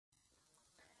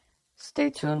Stay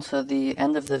tuned to the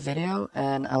end of the video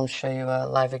and I'll show you a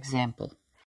live example.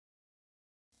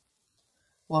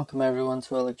 Welcome everyone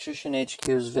to Electrician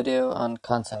HQ's video on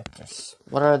contactors.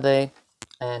 What are they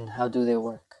and how do they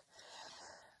work?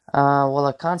 Well,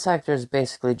 a contactor is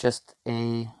basically just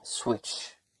a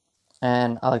switch,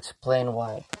 and I'll explain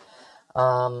why.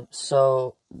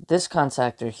 So this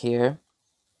contactor here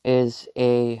is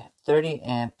a 30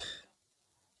 amp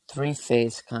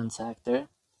 3-phase contactor,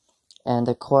 and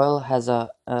the coil has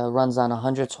runs on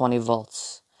 120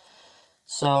 volts.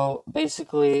 So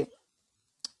basically,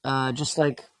 just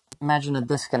like imagine a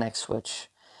disconnect switch.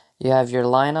 You have your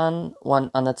line on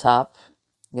the top,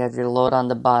 you have your load on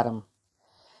the bottom.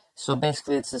 So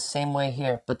basically it's the same way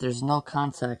here, but there's no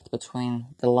contact between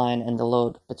the line and the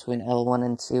load, between L1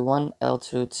 and T1,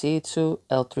 L2 T2,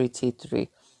 L3 T3.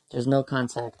 There's no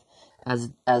contact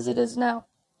as it is now.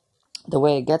 The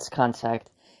way it gets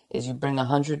contact is you bring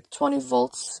 120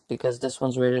 volts, because this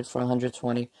one's rated for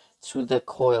 120, to the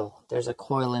coil. There's a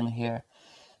coil in here,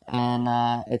 and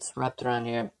it's wrapped around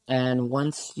here. And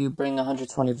once you bring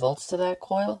 120 volts to that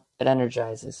coil, it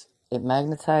energizes. It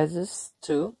magnetizes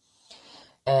too,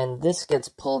 and this gets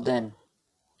pulled in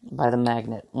by the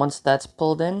magnet. Once that's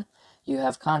pulled in, you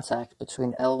have contact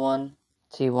between L1,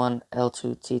 T1,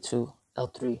 L2, T2,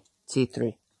 L3,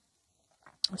 T3.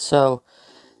 So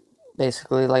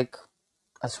basically like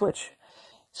a switch.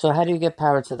 So how do you get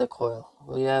power to the coil?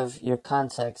 Well, you have your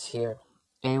contacts here,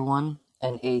 A1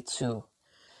 and A2.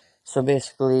 So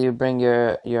basically you bring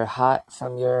your hot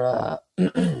from your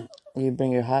you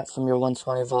bring your hot from your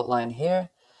 120 volt line here.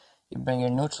 You bring your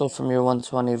neutral from your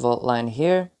 120 volt line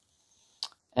here,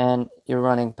 and you're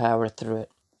running power through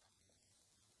it.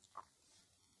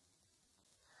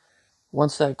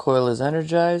 Once that coil is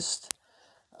energized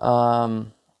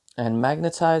and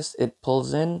magnetized, it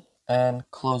pulls in and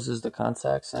closes the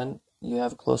contacts, and you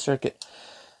have a closed circuit.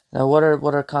 Now, what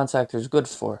are contactors good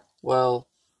for? Well,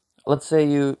 let's say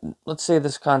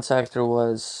this contactor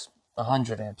was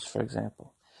 100 amps, for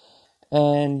example,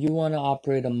 and you want to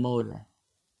operate a motor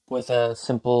with a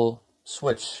simple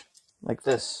switch like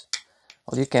this.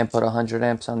 Well, you can't put 100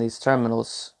 amps on these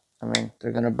terminals. I mean,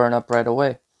 they're going to burn up right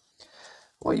away.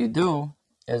 What you do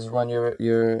is run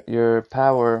your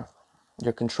power,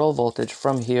 your control voltage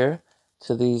from here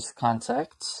to these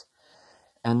contacts.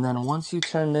 And then once you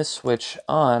turn this switch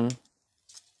on,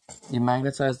 you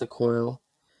magnetize the coil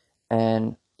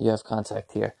and you have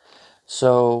contact here.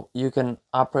 So you can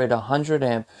operate a 100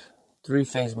 amp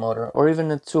 3-phase motor, or even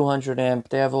a 200 amp.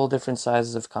 They have all different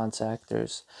sizes of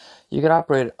contactors. You can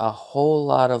operate a whole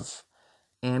lot of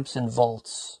amps and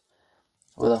volts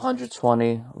with a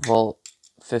 120 volt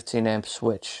 15 amp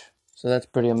switch. So that's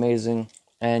pretty amazing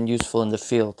and useful in the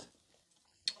field.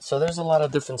 So there's a lot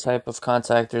of different type of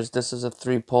contactors. This is a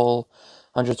 3-pole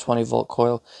 120 volt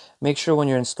coil. Make sure when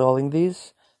you're installing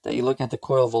these that you look at the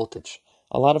coil voltage.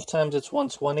 A lot of times it's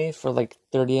 120 for like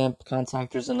 30 amp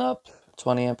contactors and up,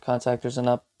 20 amp contactors and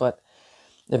up. But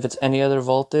if it's any other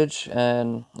voltage,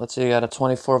 and let's say you got a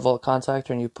 24 volt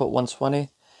contactor and you put 120,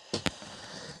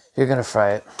 you're gonna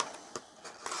fry it.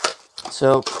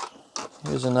 So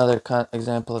here's another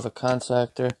example of a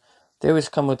contactor. They always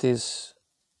come with these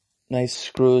nice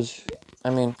screws. I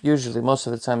mean, usually, most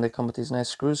of the time, they come with these nice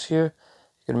screws here.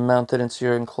 You can mount it into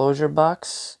your enclosure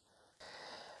box.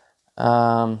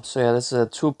 So yeah, this is a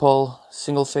 2-pole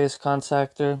single-phase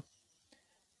contactor.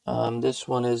 This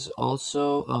one is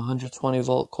also a 120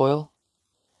 volt coil.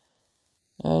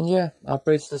 And yeah,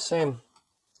 operates the same.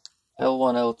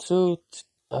 L1, L2,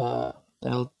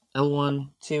 L1,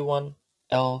 T1,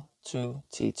 L2,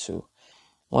 T2.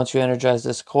 Once you energize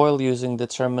this coil using the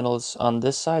terminals on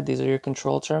this side, these are your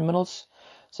control terminals.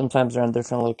 Sometimes they're on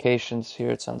different locations. Here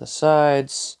it's on the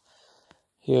sides.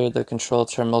 Here the control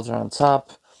terminals are on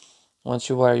top. Once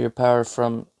you wire your power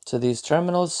to these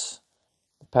terminals,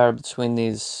 the power between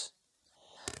these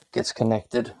gets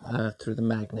connected through the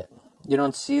magnet. You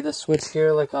don't see the switch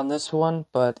here like on this one,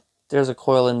 but there's a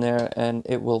coil in there and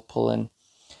it will pull in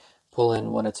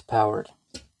when it's powered.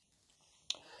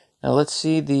 Now let's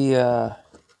see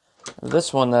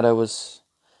this one that I was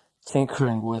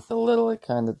tinkering with a little. I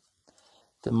kind of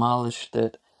demolished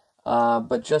it,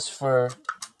 but just for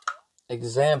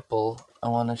example, I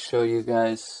want to show you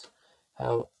guys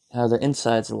how the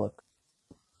insides look.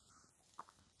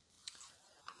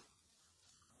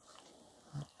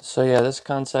 So yeah, this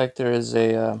contactor is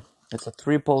it's a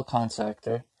 3-pole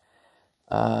contactor.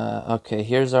 Okay,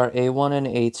 here's our A1 and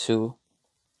A2.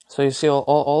 So you see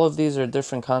all of these are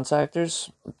different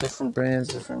contactors, different brands,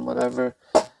 different whatever,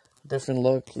 different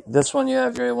look. This one you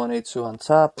have your A1, A2 on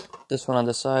top, this one on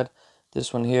the side,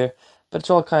 this one here. But it's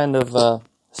all kind of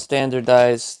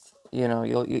standardized,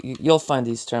 you'll find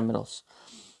these terminals.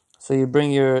 So you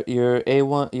bring your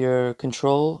A1, your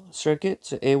control circuit,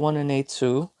 to A1 and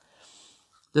A2.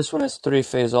 This one is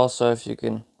 3-phase also, if you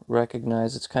can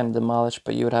recognize. It's kind of demolished,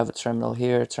 but you would have a terminal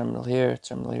here, terminal here,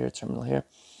 terminal here, terminal here.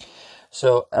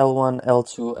 So L1,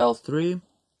 L2, L3,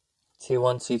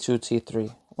 T1, T2,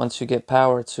 T3. Once you get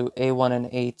power to A1 and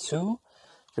A2,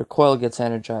 your coil gets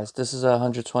energized. This is a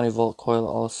 120 volt coil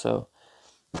also.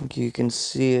 I think you can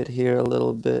see it here a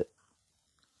little bit.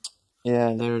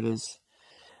 Yeah, there it is.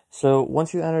 So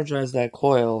once you energize that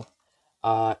coil,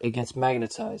 it gets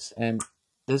magnetized, and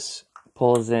this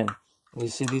pulls in. You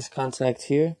see these contacts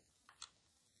here?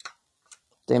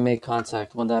 They make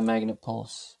contact when that magnet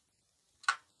pulls.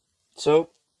 So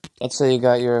let's say you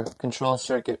got your control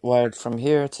circuit wired from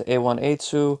here to A1,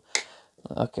 A2.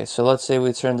 Okay, so let's say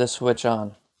we turn this switch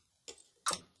on.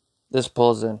 This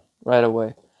pulls in right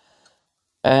away.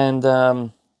 And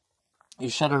you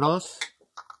shut it off.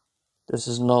 This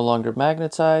is no longer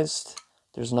magnetized.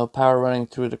 There's no power running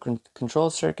through the control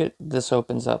circuit. This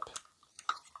opens up.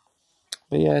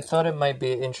 But yeah, I thought it might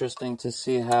be interesting to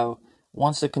see how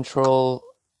once the control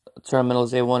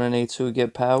terminals A1 and A2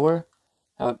 get power,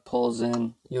 how it pulls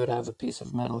in. You would have a piece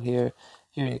of metal here.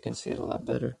 Here you can see it a lot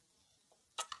better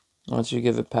once you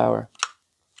give it power.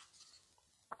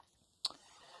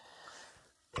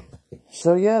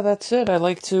 So yeah, that's it. I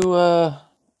like to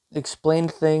explain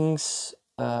things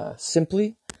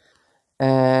simply,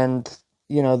 and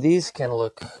these can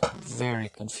look very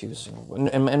confusing.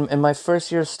 In my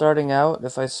first year starting out,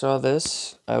 if I saw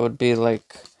this, I would be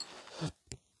like,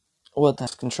 what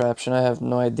this contraption? I have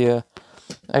no idea.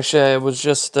 Actually, I was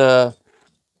just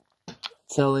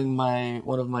telling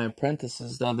one of my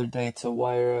apprentices the other day to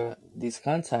wire these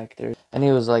contactors, and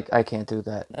he was like, I can't do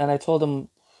that. And I told him,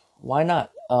 why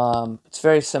not? It's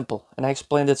very simple. And I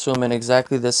explained it to him in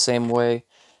exactly the same way,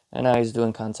 and now he's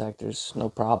doing contactors, no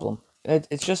problem.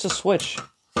 It's just a switch.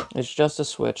 It's just a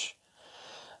switch.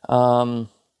 Yeah.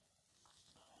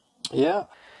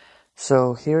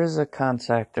 So here's a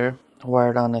contactor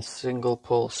wired on a single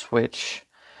pole switch.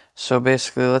 So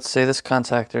basically, let's say this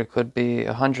contactor could be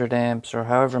 100 amps or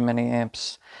however many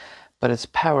amps, but it's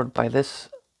powered by this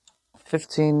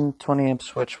 15, 20 amp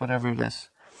switch, whatever it is.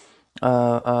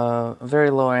 A very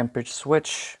low amperage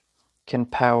switch can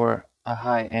power a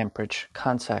high amperage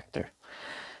contactor.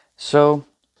 So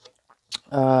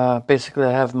basically,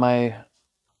 I have my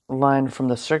line from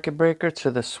the circuit breaker to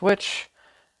the switch,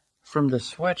 from the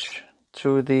switch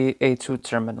to the A2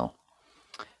 terminal.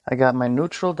 I got my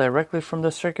neutral directly from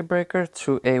the circuit breaker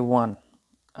to A1.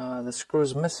 The screw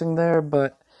is missing there,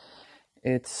 but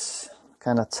it's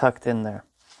kind of tucked in there.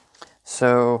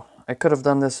 So I could have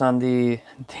done this on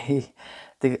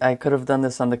I could have done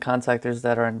this on the contactors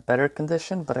that are in better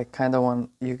condition, but I kind of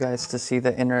want you guys to see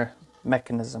the inner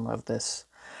mechanism of this.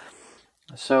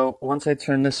 So once I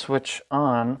turn this switch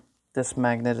on, this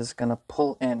magnet is going to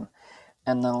pull in,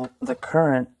 and then the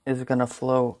current is going to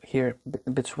flow here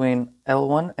between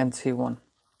L1 and T1.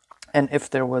 And if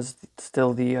there was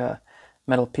still the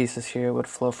metal pieces here, it would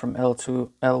flow from L2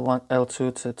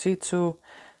 to T2,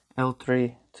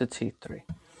 L3 to T3.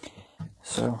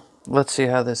 So let's see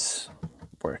how this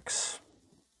works.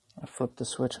 I flip the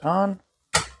switch on.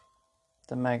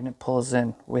 The magnet pulls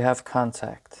in. We have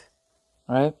contact.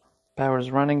 All right? Power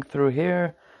is running through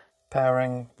here,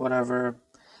 powering whatever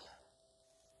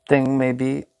thing may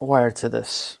be wired to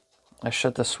this. I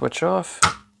shut the switch off.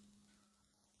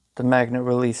 The magnet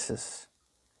releases.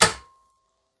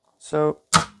 So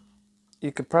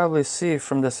you could probably see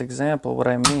from this example what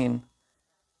I mean,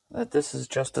 that this is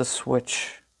just a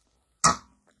switch.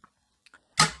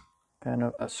 Kind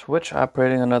of a switch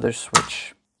operating another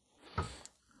switch.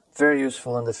 Very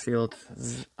useful in the field.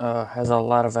 Has a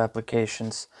lot of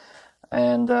applications.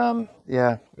 And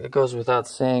yeah, it goes without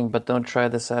saying, but don't try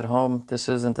this at home. This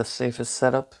isn't the safest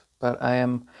setup, but I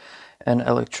am an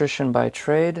electrician by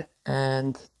trade,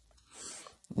 and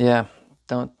yeah,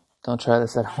 don't try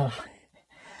this at home.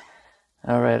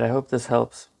 Alright, I hope this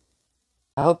helps.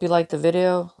 I hope you liked the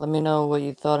video. Let me know what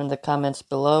you thought in the comments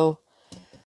below.